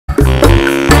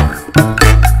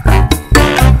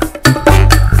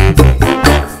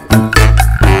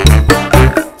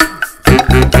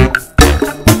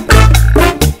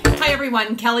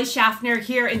Kelly Shaffner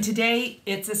here, and today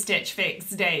it's a Stitch Fix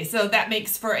day, so that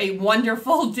makes for a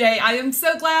wonderful day. I am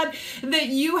so glad that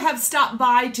you have stopped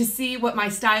by to see what my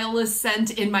stylist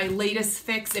sent in my latest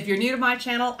fix. If you're new to my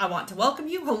channel, I want to welcome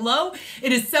you. Hello.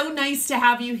 It is so nice to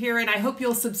have you here, and I hope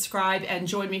you'll subscribe and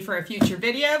join me for a future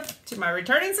video. To my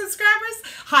returning subscribers,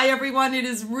 hi everyone. It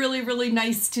is really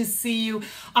nice to see you.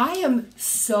 I am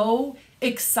so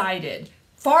excited.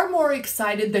 Far more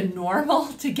excited than normal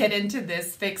to get into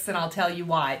this fix, and I'll tell you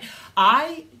why.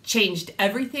 I changed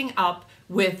everything up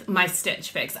with my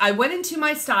Stitch Fix. I went into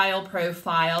my style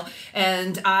profile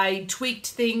and I tweaked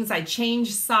things. I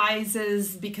changed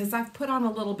sizes because I've put on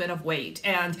a little bit of weight,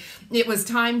 and it was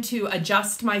time to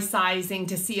adjust my sizing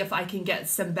to see if I can get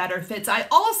some better fits. I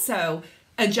also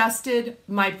adjusted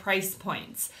my price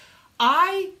points.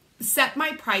 I set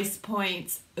my price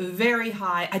points very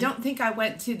high. I don't think I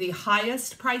went to the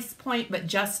highest price point, but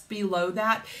just below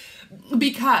that,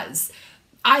 because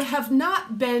I have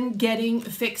not been getting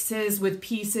fixes with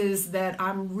pieces that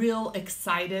I'm real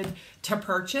excited to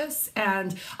purchase,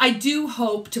 and I do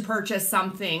hope to purchase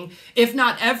something, if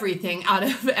not everything, out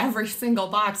of every single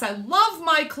box. I love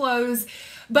my clothes,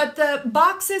 but the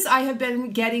boxes I have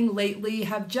been getting lately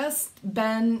have just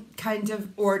been kind of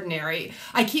ordinary.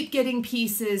 I keep getting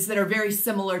pieces that are very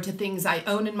similar to things I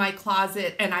own in my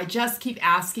closet, and I just keep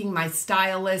asking my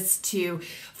stylist to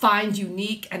find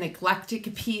unique and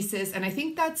eclectic pieces, and I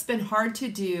think that's been hard to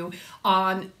do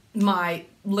on my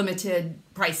limited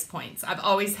price points. I've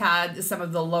always had some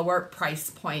of the lower price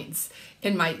points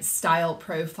in my style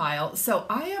profile. So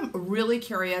I am really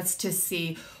curious to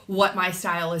see what my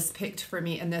stylist picked for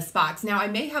me in this box. Now, I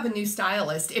may have a new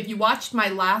stylist. If you watched my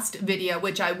last video,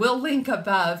 which I will link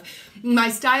above, my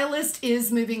stylist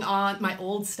is moving on, my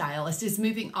old stylist is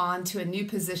moving on to a new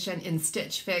position in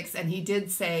Stitch Fix, and he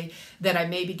did say that I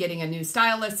may be getting a new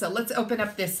stylist. So let's open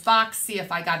up this box, see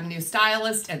if I got a new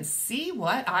stylist, and see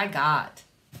what I got.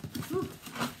 Whew.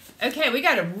 Okay, we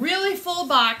got a really full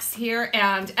box here,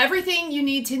 and everything you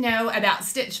need to know about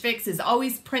Stitch Fix is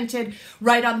always printed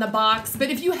right on the box.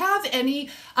 But if you have any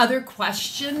other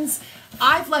questions,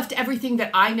 I've left everything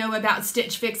that I know about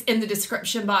Stitch Fix in the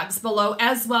description box below,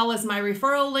 as well as my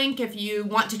referral link. If you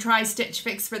want to try Stitch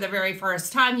Fix for the very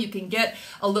first time, you can get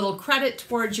a little credit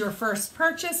towards your first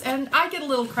purchase, and I get a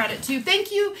little credit too.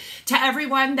 Thank you to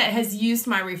everyone that has used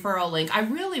my referral link. I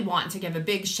really want to give a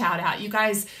big shout out. You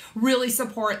guys really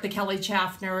support the Kelly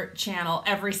Shaffner channel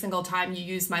every single time you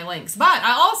use my links. But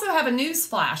I also have a news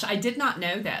flash. I did not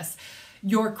know this.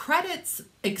 Your credits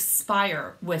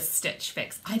expire with Stitch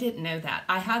Fix. I didn't know that.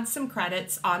 I had some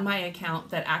credits on my account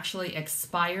that actually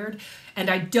expired, and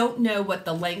I don't know what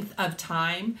the length of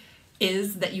time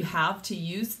is that you have to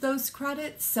use those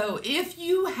credits. So if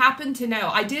you happen to know,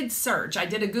 I did search. I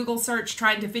did a Google search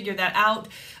trying to figure that out.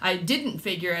 I didn't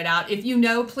figure it out. If you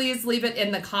know, please leave it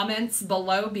in the comments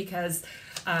below, because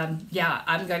yeah,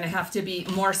 I'm going to have to be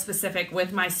more specific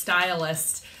with my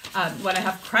stylist when I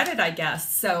have credit, I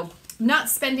guess. So I'm not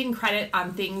spending credit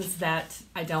on things that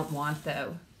I don't want,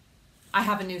 though. I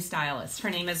have a new stylist. Her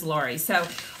name is Lori. So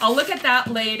I'll look at that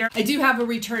later. I do have a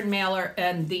return mailer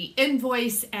and the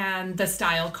invoice and the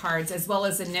style cards, as well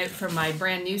as a note from my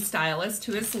brand new stylist,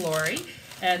 who is Lori.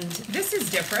 And this is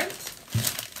different.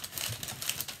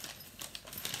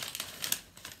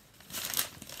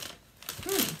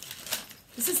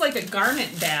 This is like a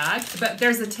garment bag, but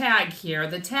there's a tag here.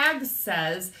 The tag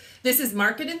says, "This is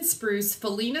Market and Spruce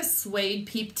Felina Suede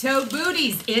Peep Toe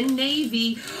Booties in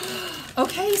navy."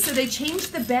 Okay, so they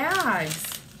changed the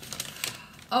bags.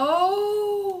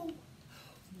 Oh,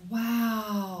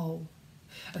 wow.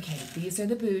 Okay, these are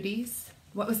the booties.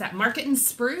 What was that? Market and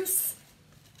Spruce?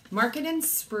 Market and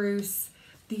Spruce.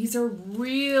 These are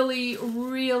really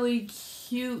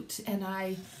cute, and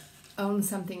I own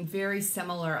something very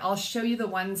similar. I'll show you the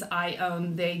ones I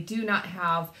own. They do not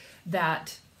have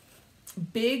that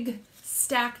big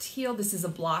stacked heel. This is a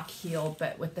block heel,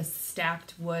 but with the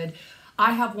stacked wood.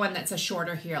 I have one that's a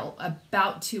shorter heel,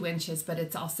 about 2 inches, but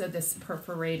it's also this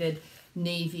perforated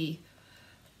navy.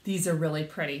 These are really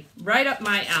pretty. Right up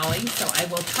my alley, so I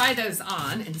will try those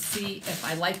on and see if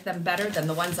I like them better than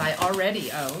the ones I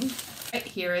already own. Right,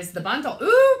 here is the bundle.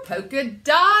 Ooh, polka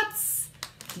dots.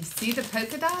 You see the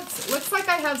polka dots? It looks like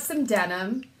I have some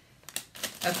denim.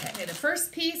 Okay, the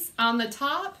first piece on the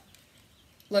top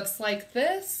looks like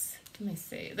this. Let me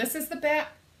see. This is the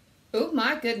back. Oh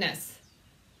my goodness.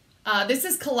 This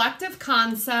is Collective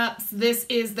Concepts. This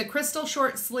is the crystal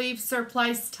short sleeve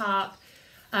surplice top.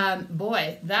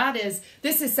 Boy,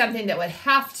 this is something that would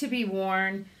have to be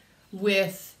worn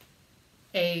with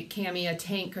a cami, a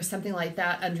tank or something like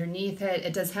that underneath it.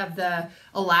 It does have the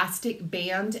elastic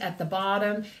band at the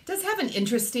bottom. It does have an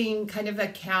interesting kind of a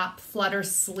cap flutter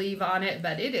sleeve on it,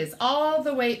 but it is all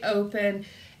the way open,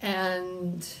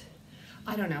 and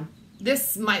I don't know.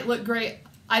 This might look great.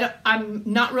 I'm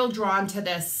not real drawn to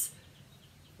this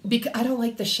because I don't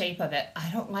like the shape of it. I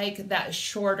don't like that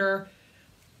shorter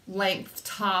length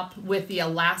top with the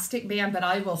elastic band, but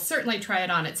I will certainly try it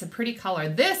on. It's a pretty color.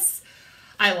 This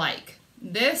I like.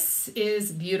 This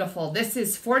is beautiful. This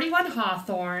is 41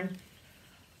 Hawthorne.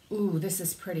 Ooh, this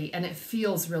is pretty, and it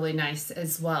feels really nice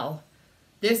as well.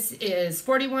 This is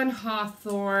 41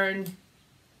 Hawthorne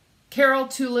Carol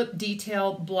Tulip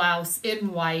detail blouse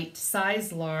in white,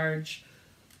 size large.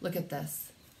 Look at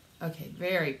this. Okay,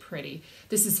 very pretty.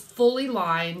 This is fully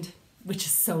lined, which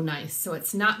is so nice. So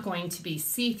it's not going to be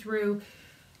see-through,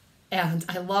 and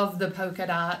I love the polka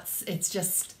dots. It's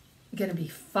just gonna be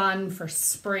fun for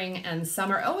spring and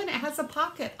summer. Oh, and it has a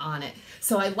pocket on it.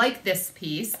 So I like this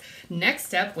piece.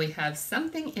 Next up, we have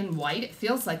something in white. It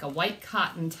feels like a white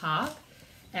cotton top.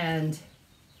 And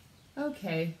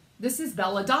okay, this is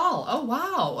Bella Doll. Oh,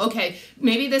 wow. Okay,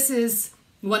 maybe this is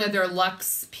one of their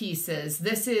Luxe pieces.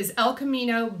 This is El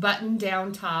Camino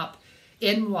button-down top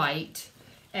in white.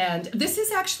 And this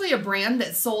is actually a brand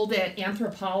that sold at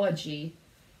Anthropologie.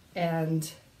 And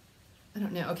I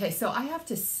don't know. Okay, so I have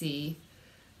to see.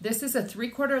 This is a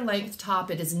 3/4 length top.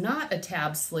 It is not a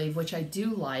tab sleeve, which I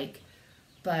do like,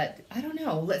 but I don't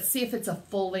know. Let's see if it's a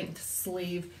full length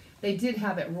sleeve. They did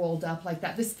have it rolled up like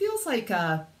that. This feels like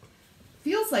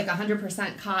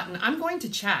 100% cotton. I'm going to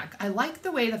check. I like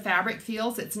the way the fabric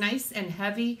feels. It's nice and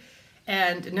heavy.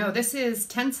 And no, this is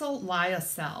Tencel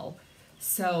Lyocell.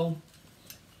 So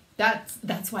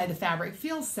that's why the fabric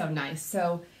feels so nice.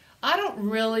 So I don't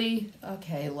really,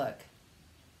 okay, look.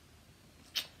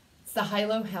 It's the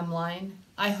high-low hemline.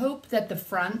 I hope that the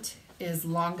front is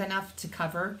long enough to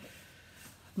cover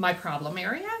my problem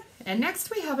area. And next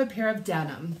we have a pair of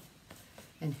denim.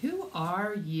 And who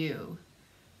are you?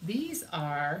 These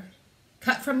are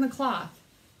cut from the cloth.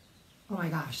 Oh my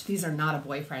gosh, these are not a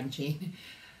boyfriend jean.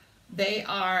 They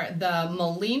are the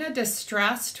Melina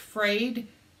Distressed Frayed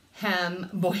Hem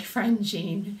boyfriend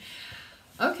jean.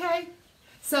 Okay,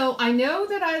 so I know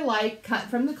that I like cut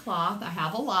from the cloth. I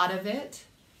have a lot of it.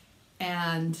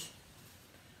 And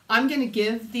I'm going to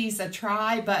give these a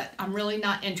try, but I'm really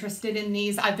not interested in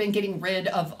these. I've been getting rid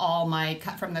of all my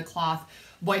cut from the cloth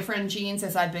boyfriend jeans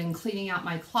as I've been cleaning out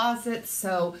my closet,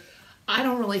 so I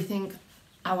don't really think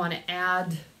I want to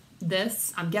add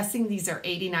this. I'm guessing these are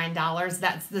 $89.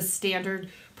 That's the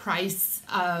standard price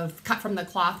of cut from the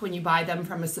cloth when you buy them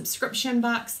from a subscription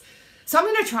box. So I'm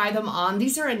going to try them on.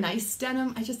 These are a nice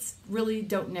denim. I just really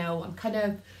don't know. I'm kind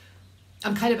of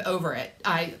over it.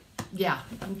 Yeah,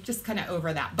 I'm just kind of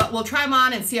over that. But we'll try them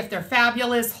on and see if they're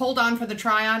fabulous. Hold on for the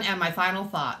try on and my final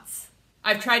thoughts.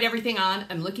 I've tried everything on.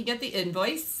 I'm looking at the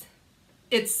invoice.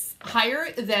 It's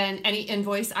higher than any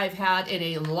invoice I've had in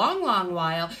a long, long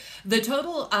while. The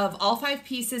total of all 5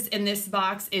 pieces in this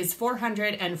box is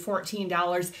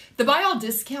 $414. The buy all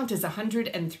discount is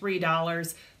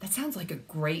 $103. That sounds like a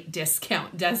great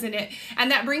discount, doesn't it? And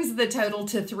that brings the total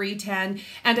to $310.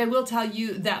 And I will tell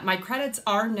you that my credits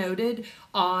are noted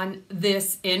on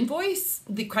this invoice.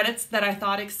 The credits that I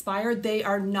thought expired, they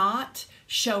are not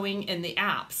showing in the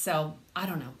app. So I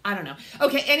don't know.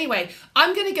 Okay, anyway,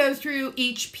 I'm going to go through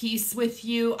each piece with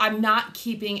you. I'm not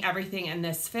keeping everything in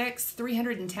this fix.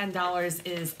 $310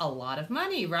 is a lot of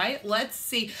money, right? Let's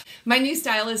see. My new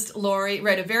stylist, Lori,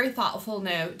 wrote a very thoughtful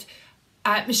note.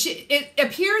 It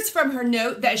appears from her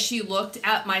note that she looked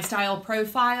at my style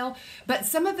profile, but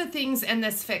some of the things in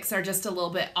this fix are just a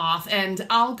little bit off, and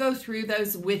I'll go through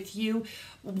those with you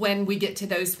when we get to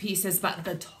those pieces. But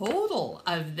the total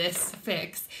of this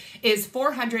fix is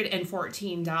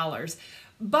 $414.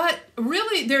 But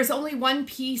really, there's only one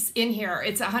piece in here.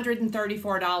 It's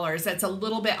 $134. That's a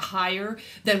little bit higher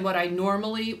than what I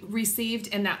normally received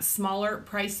in that smaller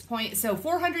price point. So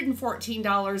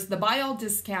 $414. The buy all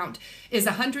discount is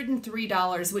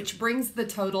 $103, which brings the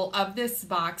total of this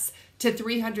box to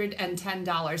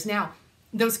 $310. Now,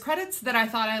 those credits that I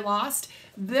thought I lost,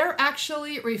 they're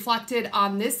actually reflected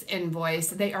on this invoice.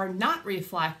 They are not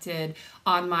reflected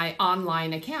on my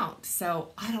online account. So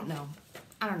I don't know.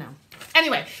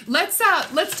 Anyway, let's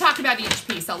talk about each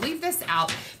piece. I'll leave this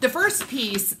out. The first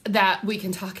piece that we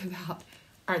can talk about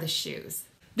are the shoes.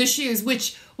 The shoes,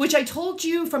 which I told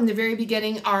you from the very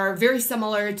beginning are very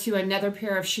similar to another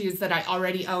pair of shoes that I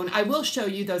already own. I will show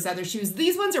you those other shoes.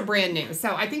 These ones are brand new,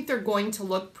 so I think they're going to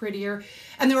look prettier.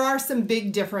 And there are some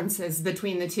big differences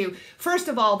between the two. First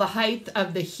of all, the height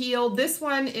of the heel. This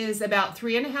one is about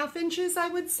 3.5 inches, I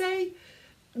would say.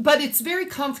 But it's very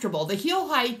comfortable. The heel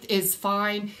height is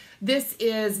fine. This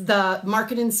is the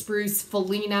Market and Spruce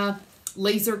Felina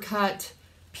laser cut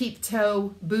peep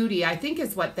toe booty, I think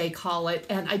is what they call it.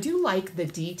 And I do like the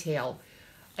detail.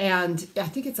 And I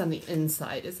think it's on the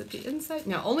inside. Is it the inside?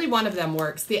 No, only one of them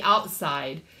works. The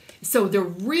outside. So they're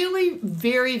really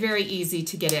very, very easy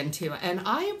to get into. And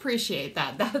I appreciate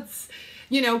that. That's,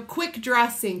 you know, quick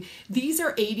dressing. These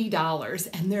are $80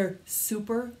 and they're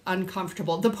super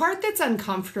uncomfortable. The part that's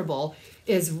uncomfortable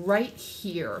is right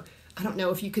here. I don't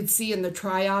know if you could see in the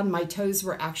try-on, my toes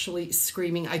were actually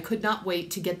screaming. I could not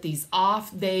wait to get these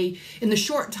off. In the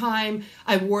short time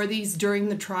I wore these during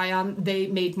the try-on, they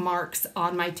made marks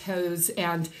on my toes.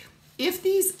 And if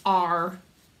these are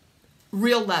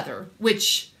real leather,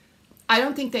 which I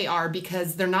don't think they are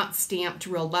because they're not stamped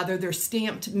real leather, they're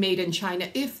stamped made in China.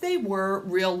 If they were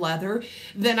real leather,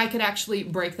 then I could actually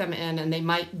break them in and they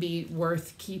might be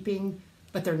worth keeping.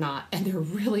 But they're not, and they're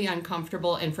really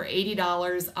uncomfortable. And for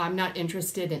 $80, I'm not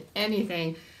interested in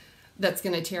anything that's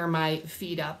gonna tear my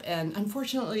feet up. And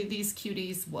unfortunately, these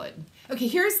cuties would. Okay,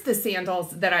 here's the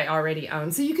sandals that I already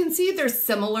own. So you can see they're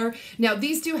similar. Now,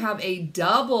 these do have a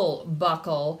double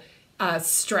buckle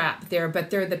strap there, but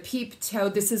they're the peep toe.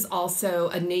 This is also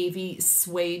a navy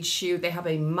suede shoe. They have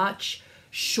a much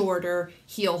shorter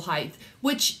heel height,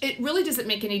 which it really doesn't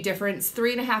make any difference.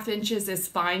 3.5 inches is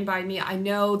fine by me. I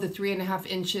know the 3.5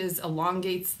 inches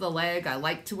elongates the leg. I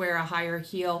like to wear a higher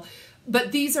heel,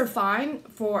 but these are fine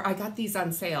for, I got these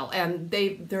on sale and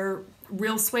they're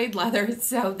real suede leather,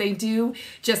 so they do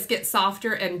just get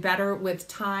softer and better with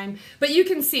time. But you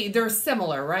can see they're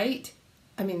similar, right?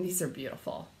 I mean, these are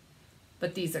beautiful,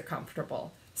 but these are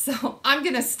comfortable. So I'm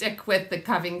gonna stick with the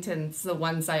Covingtons, the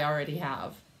ones I already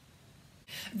have.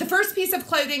 The first piece of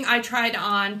clothing I tried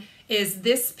on is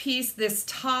this piece, this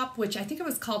top, which I think it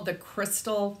was called the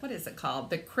Crystal, what is it called?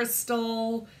 The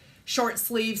Crystal short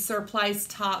sleeve surplice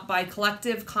top by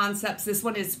Collective Concepts. This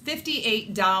one is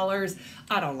 $58.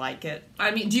 I don't like it.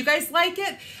 I mean, do you guys like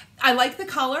it? I like the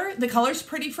color. The color's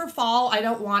pretty for fall. I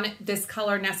don't want this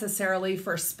color necessarily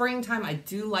for springtime. I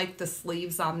do like the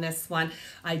sleeves on this one.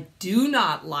 I do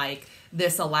not like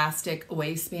this elastic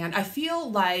waistband. I feel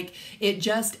like it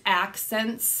just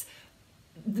accents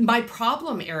my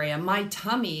problem area, my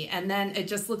tummy, and then it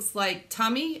just looks like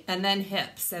tummy and then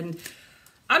hips. And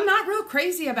I'm not real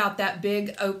crazy about that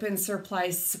big open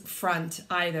surplice front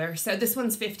either. So this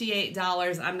one's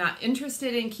 $58. I'm not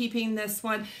interested in keeping this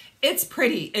one. It's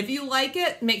pretty. If you like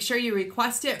it, make sure you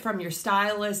request it from your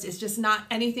stylist. It's just not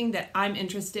anything that I'm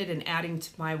interested in adding to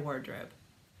my wardrobe.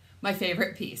 My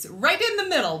favorite piece, right in the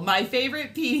middle, my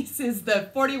favorite piece is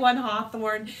the 41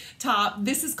 Hawthorne top.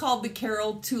 This is called the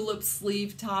Carol Tulip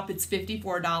Sleeve top. It's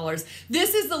 $54.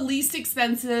 This is the least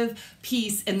expensive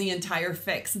piece in the entire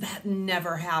fix. That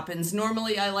never happens.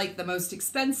 Normally I like the most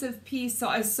expensive piece, so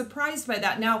I was surprised by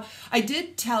that. Now, I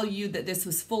did tell you that this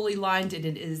was fully lined and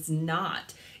it is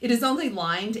not. It is only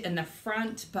lined in the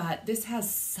front, but this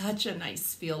has such a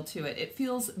nice feel to it. It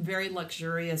feels very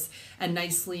luxurious and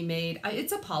nicely made.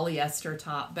 It's a polyester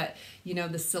top, but you know,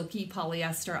 the silky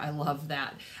polyester, I love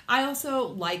that. I also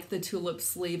like the tulip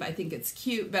sleeve. I think it's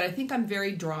cute, but I think I'm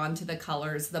very drawn to the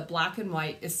colors. The black and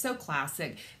white is so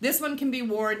classic. This one can be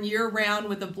worn year-round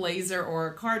with a blazer or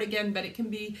a cardigan, but it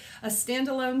can be a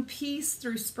standalone piece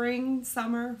through spring,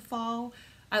 summer, fall.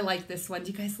 I like this one.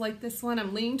 Do you guys like this one?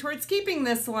 I'm leaning towards keeping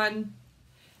this one.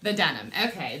 The denim.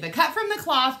 Okay, the cut from the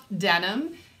cloth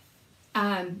denim.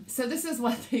 So this is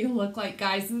what they look like,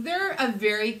 guys. They're a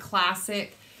very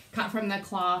classic cut from the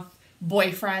cloth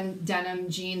boyfriend denim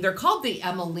jean. They're called the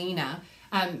Emelina.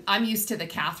 I'm used to the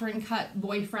Catherine cut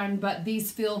boyfriend, but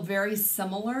these feel very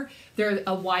similar. They're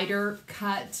a wider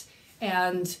cut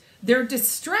and they're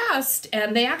distressed,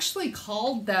 and they actually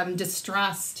called them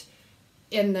distressed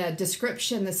in the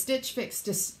description, the Stitch Fix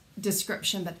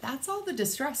description, but that's all the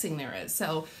distressing there is.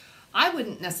 So I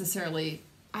wouldn't necessarily,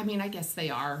 I mean, I guess they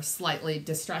are slightly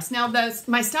distressed. Now,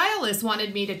 my stylist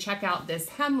wanted me to check out this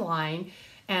hemline,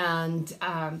 and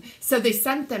so they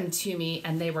sent them to me,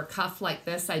 and they were cuffed like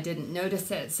this. I didn't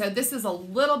notice it. So this is a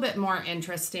little bit more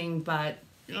interesting, but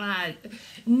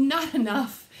not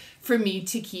enough for me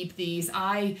to keep these.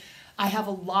 I I have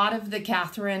a lot of the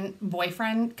Catherine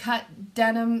boyfriend cut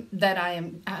denim that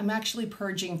I'm actually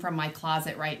purging from my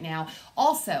closet right now.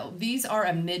 Also, these are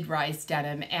a mid-rise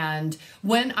denim, and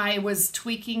when I was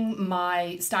tweaking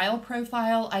my style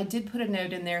profile, I did put a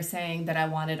note in there saying that I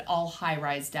wanted all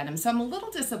high-rise denim. So I'm a little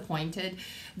disappointed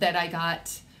that I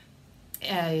got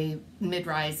a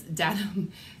mid-rise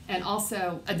denim and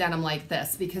also a denim like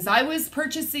this, because I was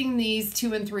purchasing these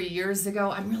 2 and 3 years ago.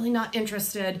 I'm really not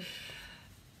interested.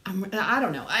 I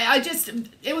don't know.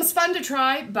 It was fun to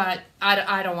try, but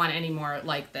I don't want any more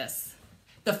like this.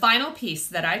 The final piece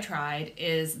that I tried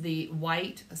is the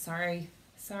white, sorry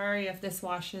if this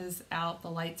washes out, the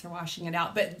lights are washing it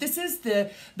out, but this is the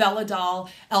Bella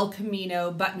Doll El Camino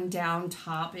button-down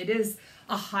top. It is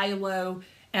a high-low,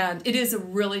 and it is a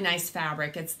really nice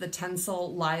fabric. It's the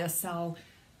Tencel lyocell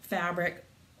fabric,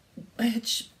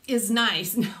 which is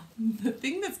nice. Now, the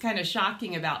thing that's kind of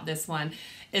shocking about this one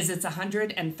is it's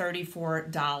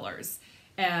 $134.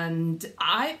 And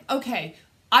I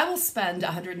will spend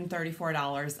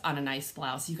 $134 on a nice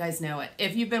blouse. You guys know it.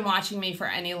 If you've been watching me for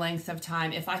any length of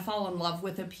time, if I fall in love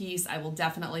with a piece, I will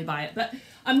definitely buy it. But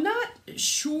I'm not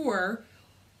sure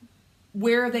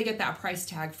where they get that price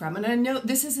tag from. And I know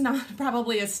this is not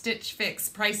probably a Stitch Fix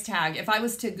price tag. If I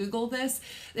was to Google this,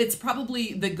 it's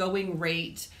probably the going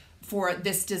rate for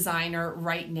this designer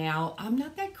right now. I'm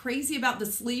not that crazy about the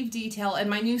sleeve detail, and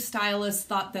my new stylist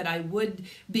thought that I would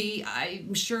be.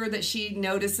 I'm sure that she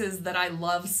notices that I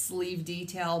love sleeve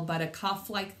detail, but a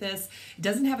cuff like this, it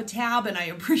doesn't have a tab, and I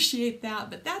appreciate that,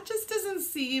 but that just doesn't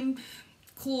seem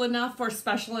cool enough or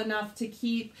special enough to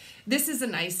keep. This is a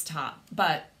nice top,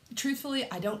 but truthfully,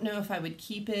 I don't know if I would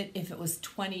keep it if it was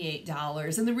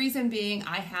 $28. And the reason being,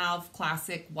 I have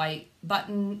classic white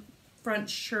button front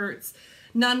shirts,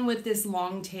 none with this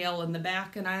long tail in the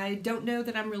back, and I don't know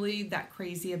that I'm really that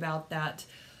crazy about that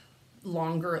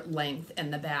longer length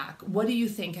in the back. What do you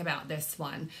think about this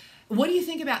one? What do you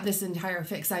think about this entire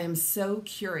fix? I am so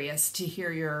curious to hear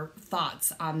your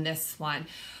thoughts on this one.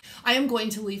 I am going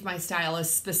to leave my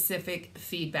stylist specific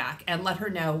feedback and let her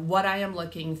know what I am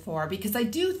looking for, because I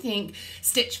do think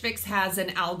Stitch Fix has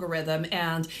an algorithm,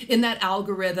 and in that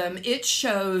algorithm it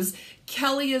shows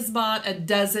Kelly has bought a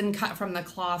dozen cut from the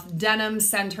cloth denim,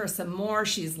 send her some more,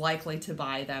 she's likely to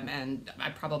buy them, and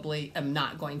I probably am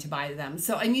not going to buy them.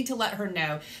 So I need to let her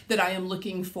know that I am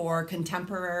looking for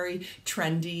contemporary,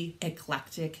 trendy,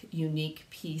 eclectic, unique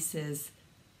pieces.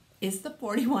 Is the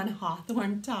 41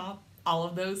 Hawthorne top all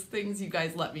of those things? You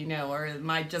guys let me know, or am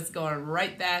I just going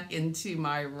right back into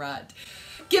my rut?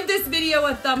 Give this video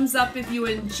a thumbs up if you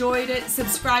enjoyed it.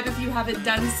 Subscribe if you haven't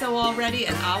done so already,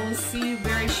 and I will see you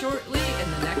very shortly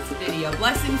in the next video.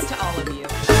 Blessings to all of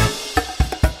you.